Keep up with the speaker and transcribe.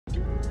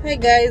Hi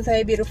guys,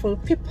 hi beautiful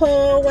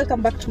people,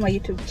 welcome back to my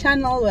YouTube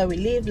channel where we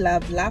live,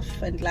 love,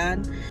 laugh and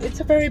learn. It's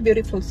a very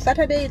beautiful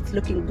Saturday. It's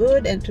looking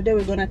good, and today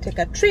we're gonna take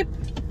a trip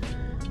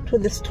to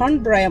the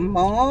Stonebriar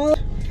Mall.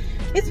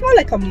 It's more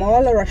like a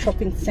mall or a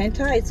shopping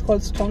center. It's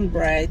called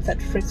Stonebriar. It's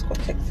at Frisco,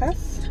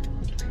 Texas.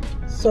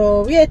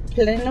 So we're at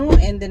Plano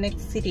and the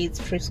next city is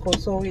Frisco,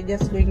 so we're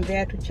just going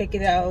there to check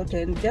it out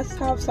and just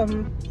have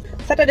some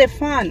Saturday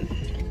fun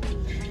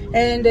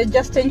and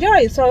just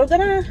enjoy. So we're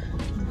gonna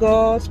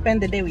go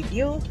spend the day with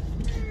you.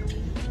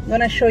 I'm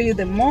gonna show you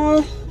the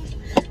mall,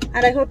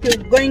 and I hope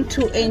you're going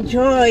to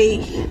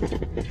enjoy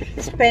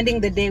spending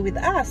the day with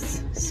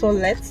us. So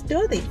let's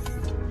do this.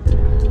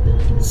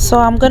 So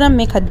I'm gonna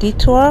make a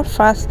detour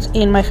first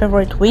in my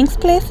favorite wings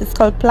place. It's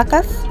called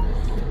Placas.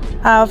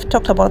 I've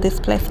talked about this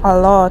place a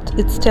lot.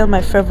 It's still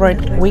my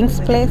favorite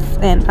wings place,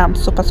 and I'm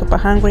super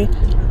hungry.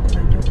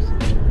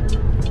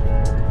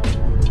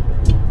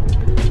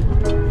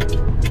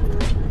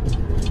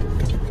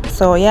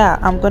 So yeah,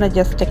 I'm gonna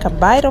just take a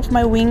bite of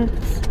my wings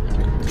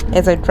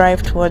as I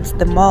drive towards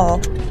the mall.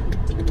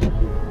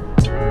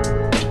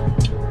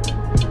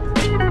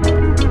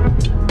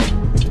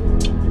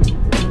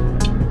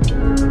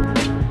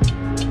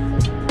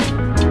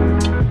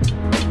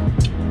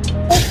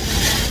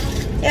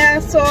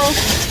 Yeah, so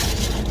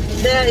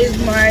there is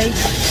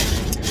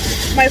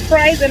my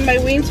fries and my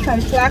wings from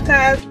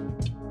Placas.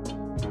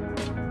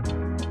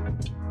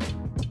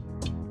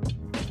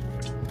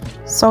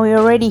 So we're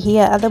already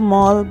here at the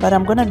mall, but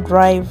I'm gonna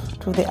drive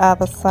to the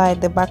other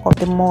side, the back of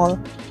the mall.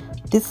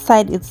 This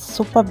side is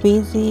super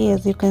busy.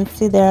 As you can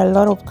see, there are a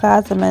lot of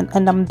cars, and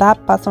I'm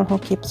that person who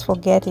keeps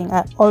forgetting.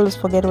 I always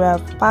forget where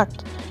I've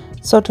parked.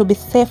 So to be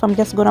safe, I'm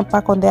just gonna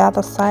park on the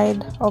other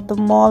side of the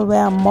mall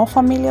where I'm more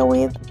familiar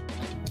with,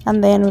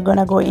 and then we're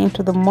gonna go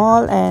into the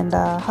mall and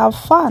have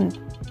fun.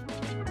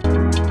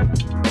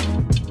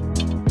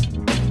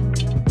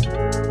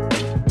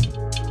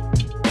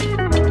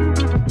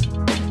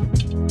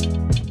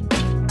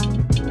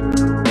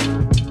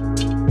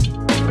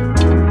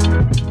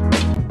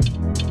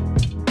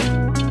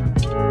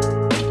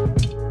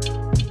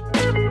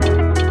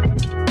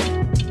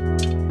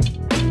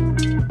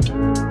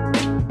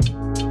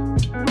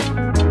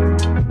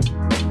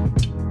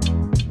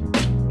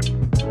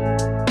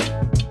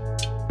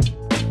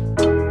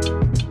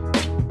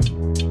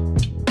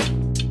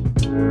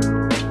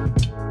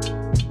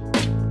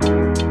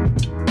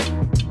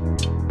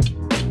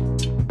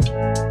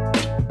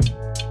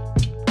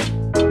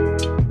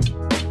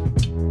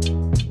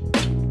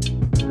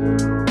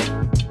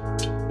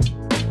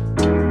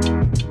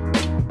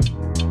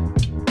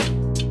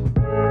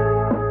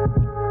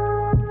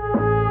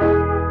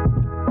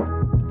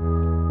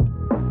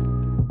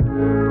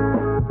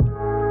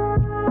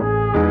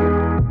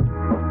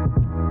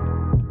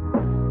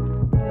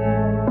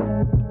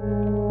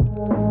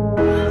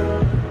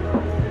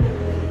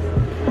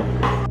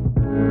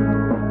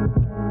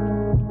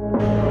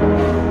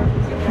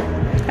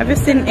 Have you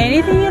seen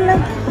anything you like?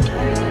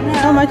 No.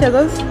 How much are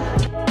those?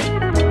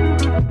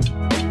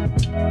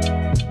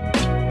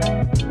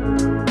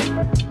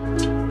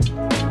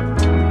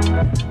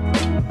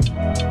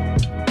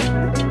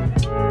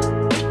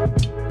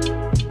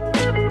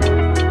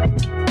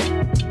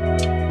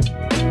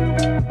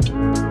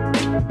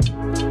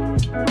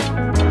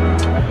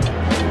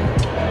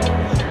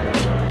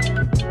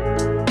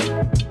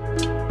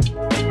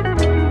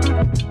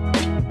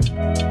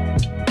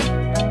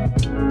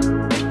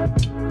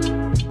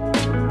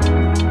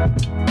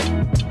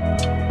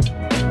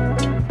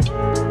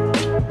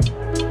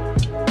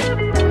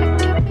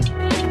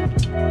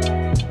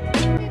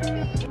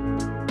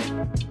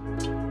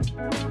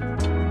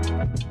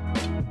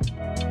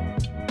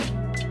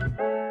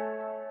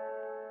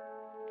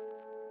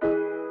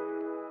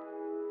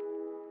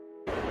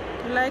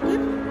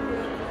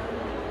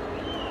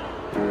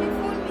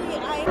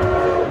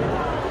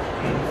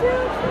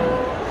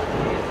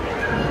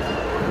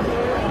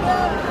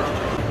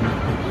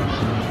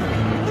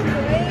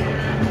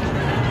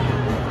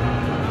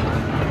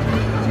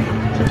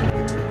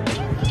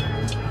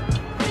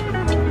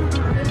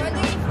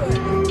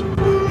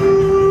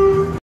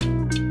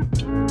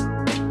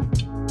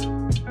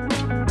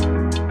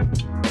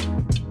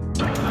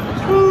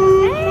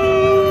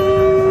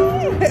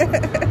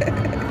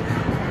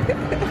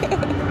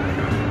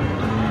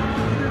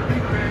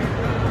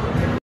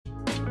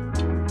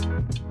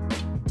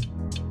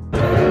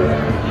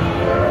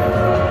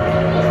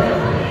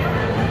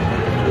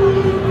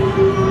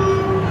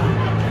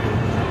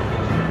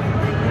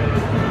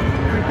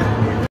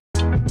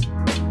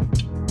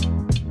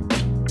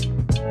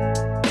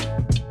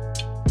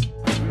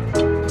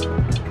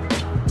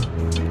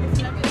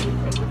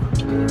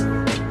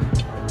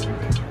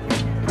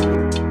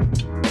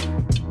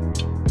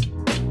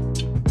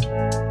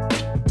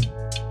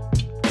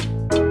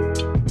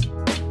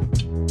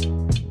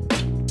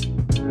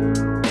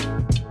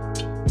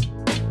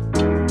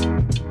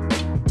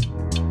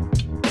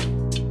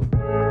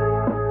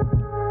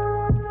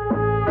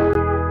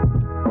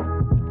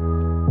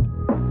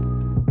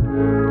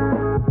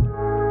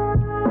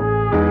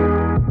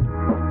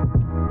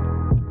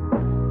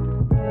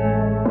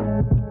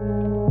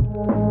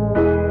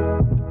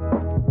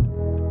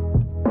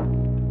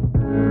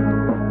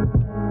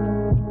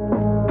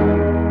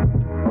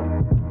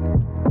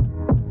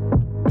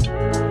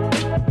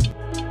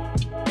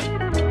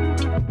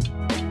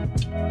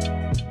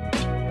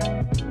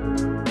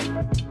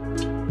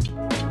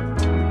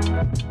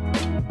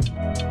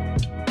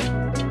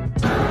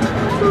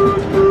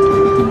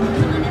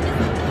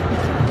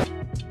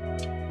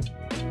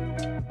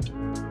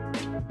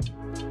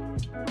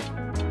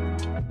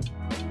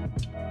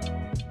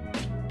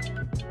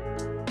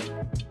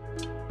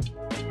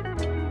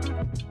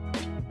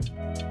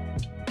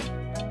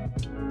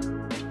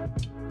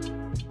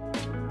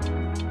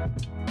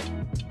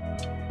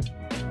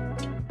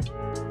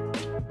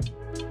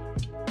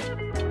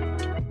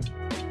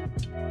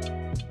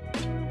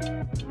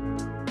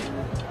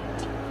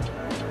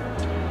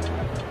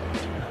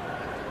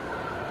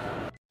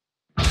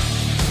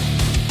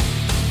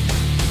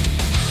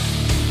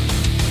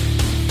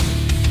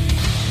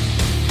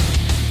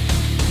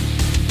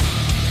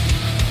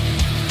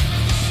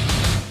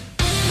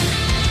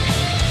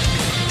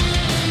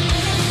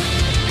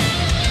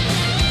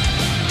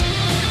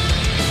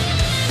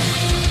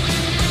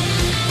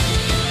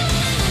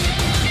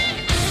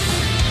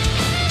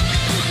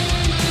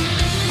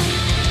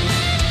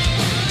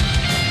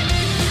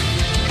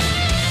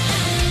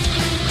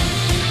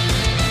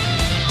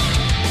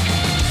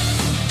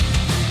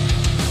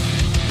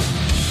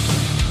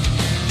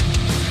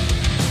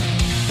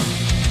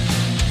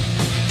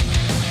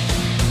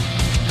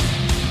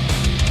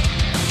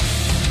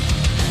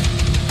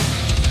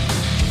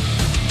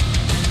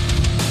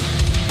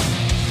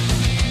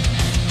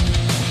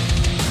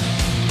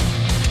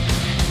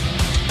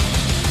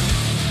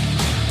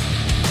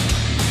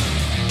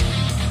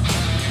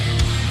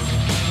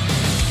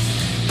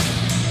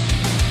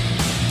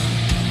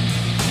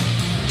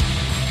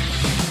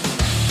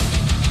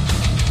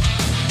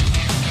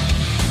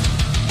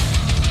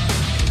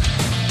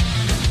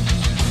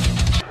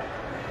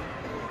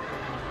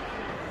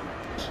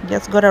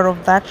 Just got out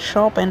of that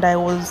shop and I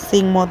was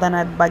seeing more than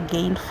I'd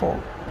bargained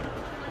for.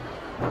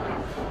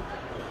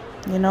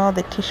 You know,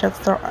 the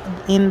t-shirts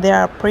in there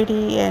are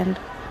pretty, and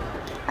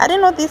I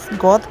didn't know this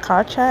goth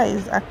culture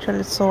is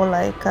actually so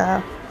like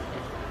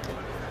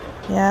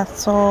yeah.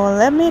 So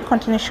let me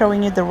continue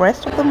showing you the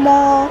rest of the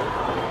mall.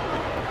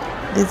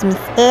 There's Miss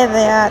A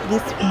there.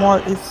 This mall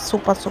is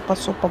super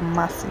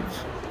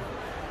massive.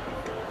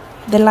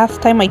 The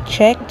last time I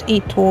checked,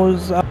 it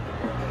was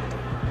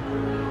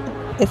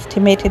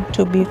estimated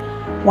to be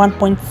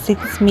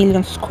 1.6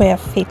 million square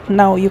feet.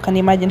 Now you can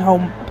imagine how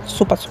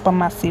super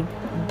massive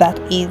that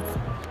is.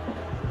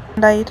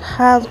 And it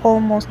has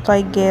almost,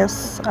 I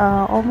guess,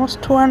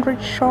 almost 200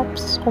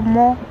 shops or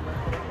more.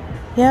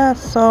 Yeah,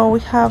 so we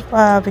have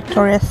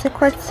Victoria's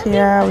Secrets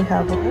here, we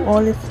have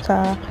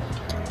Hollister,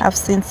 I've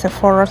seen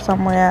Sephora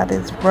somewhere,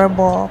 there's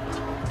Rebel.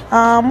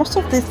 Most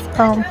of these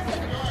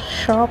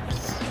shops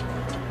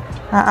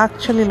are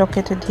actually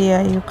located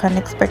here. You can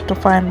expect to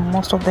find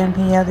most of them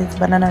here. There's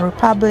Banana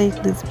Republic,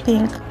 there's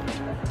Pink.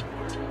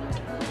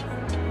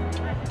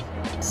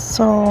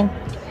 So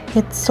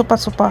it's super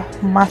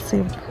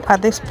massive.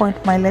 At this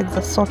point my legs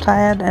are so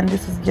tired, and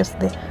this is just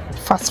the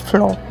first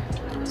floor.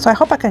 So I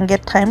hope I can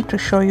get time to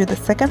show you the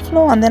second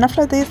floor, and then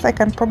after this I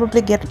can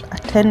probably get a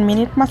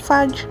 10-minute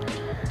massage,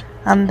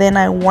 and then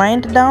I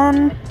wind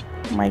down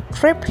my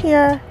trip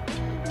here.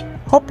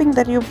 Hoping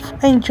that you've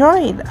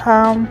enjoyed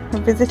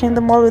visiting the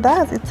mall with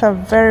us. It's a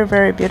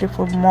very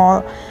beautiful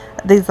mall.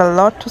 There's a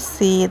lot to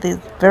see. There's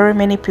very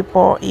many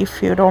people.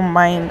 If you don't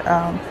mind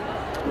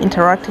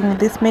interacting with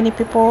this many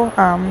people,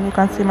 you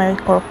can see my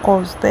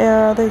calls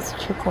there. There's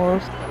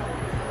Chico's.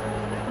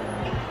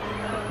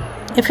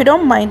 If you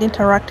don't mind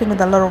interacting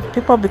with a lot of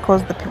people,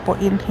 because the people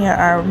in here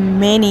are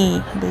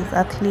many. There's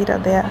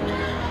Athleta there.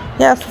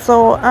 Yes,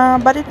 so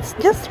but it's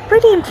just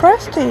pretty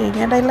interesting,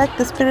 and I like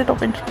the spirit of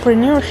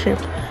entrepreneurship.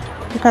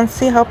 You can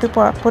see how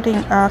people are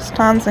putting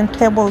stands and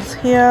tables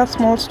here,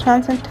 small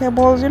stands and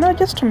tables, you know,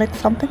 just to make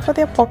something for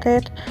their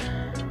pocket.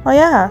 Oh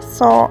yeah,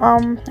 so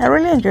I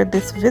really enjoyed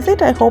this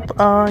visit. I hope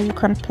you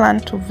can plan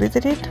to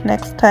visit it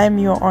next time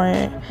you're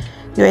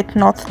at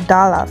North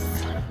Dallas.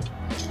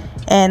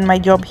 And my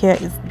job here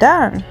is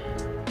done.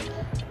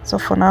 So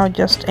for now,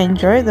 just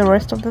enjoy the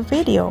rest of the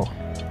video.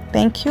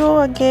 Thank you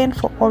again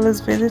for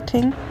always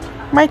visiting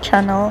my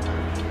channel.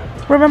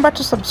 Remember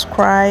to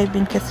subscribe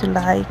in case you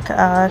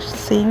like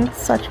seeing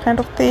such kind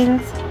of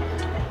things.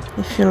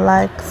 If you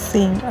like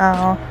seeing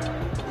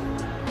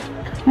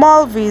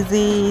mall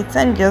visits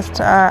and just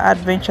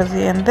adventures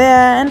here and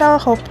there, and I'll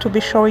hope to be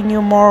showing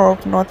you more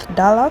of North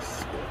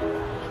Dallas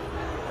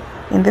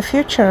in the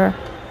future.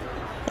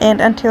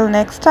 And until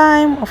next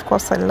time, of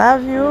course, I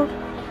love you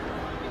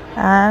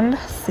and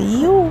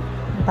see you.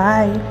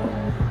 Bye.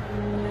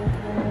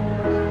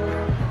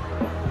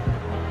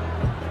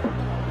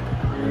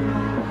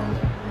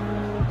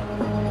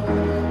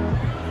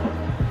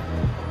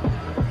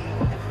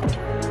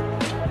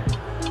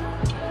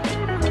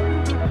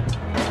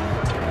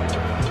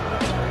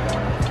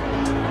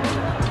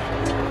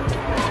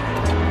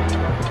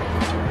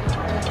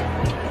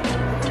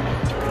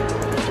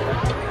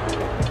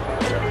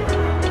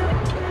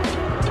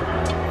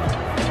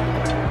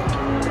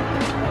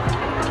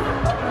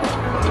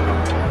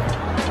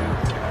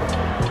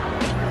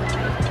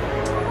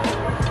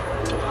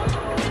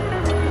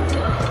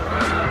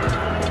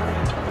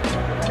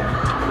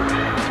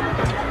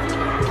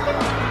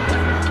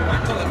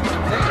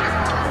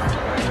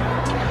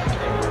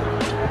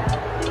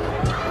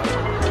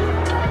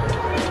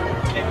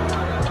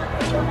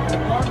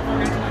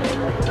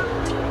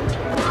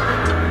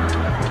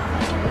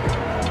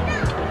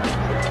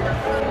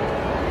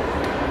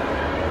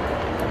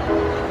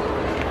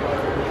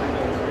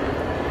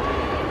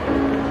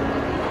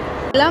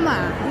 Llama.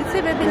 You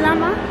see baby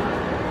llama?